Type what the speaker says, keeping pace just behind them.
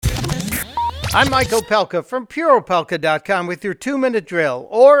I'm Mike Opelka from PureOpelka.com with your 2-minute drill,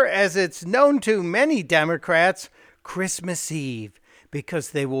 or as it's known to many Democrats, Christmas Eve,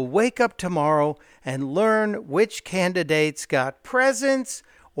 because they will wake up tomorrow and learn which candidates got presents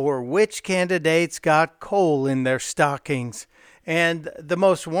or which candidates got coal in their stockings. And the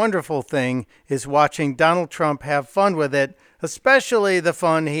most wonderful thing is watching Donald Trump have fun with it, especially the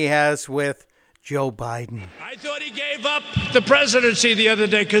fun he has with Joe Biden. I thought he gave up the presidency the other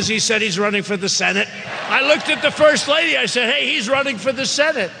day because he said he's running for the Senate. I looked at the First Lady. I said, hey, he's running for the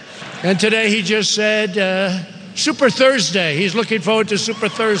Senate. And today he just said, Super Thursday. He's looking forward to Super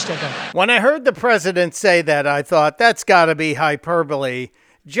Thursday. When I heard the president say that, I thought, that's got to be hyperbole.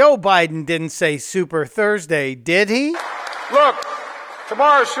 Joe Biden didn't say Super Thursday, did he? Look,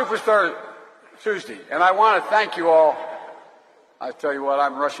 tomorrow's Super Tuesday, and I want to thank you all. I tell you what,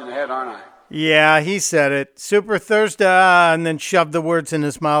 I'm rushing ahead, aren't I? Yeah, he said it. Super Thursday, and then shoved the words in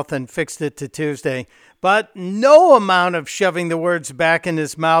his mouth and fixed it to Tuesday. But no amount of shoving the words back in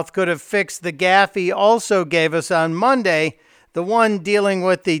his mouth could have fixed the gaffe he also gave us on Monday, the one dealing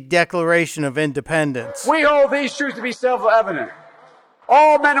with the Declaration of Independence. We hold these truths to be self-evident.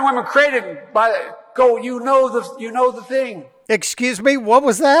 All men and women created by you know the thing. Excuse me, what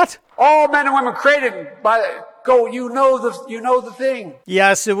was that? All men and women created by you know the thing.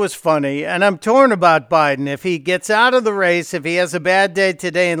 Yes, it was funny, and I'm torn about Biden. If he gets out of the race, if he has a bad day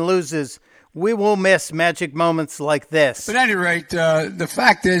today and loses, we will miss magic moments like this. But at any rate, the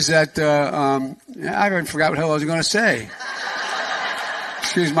fact is that I even forgot what the hell I was going to say.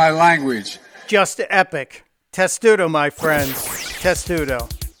 Excuse my language. Just epic. Testudo, my friends. Testudo.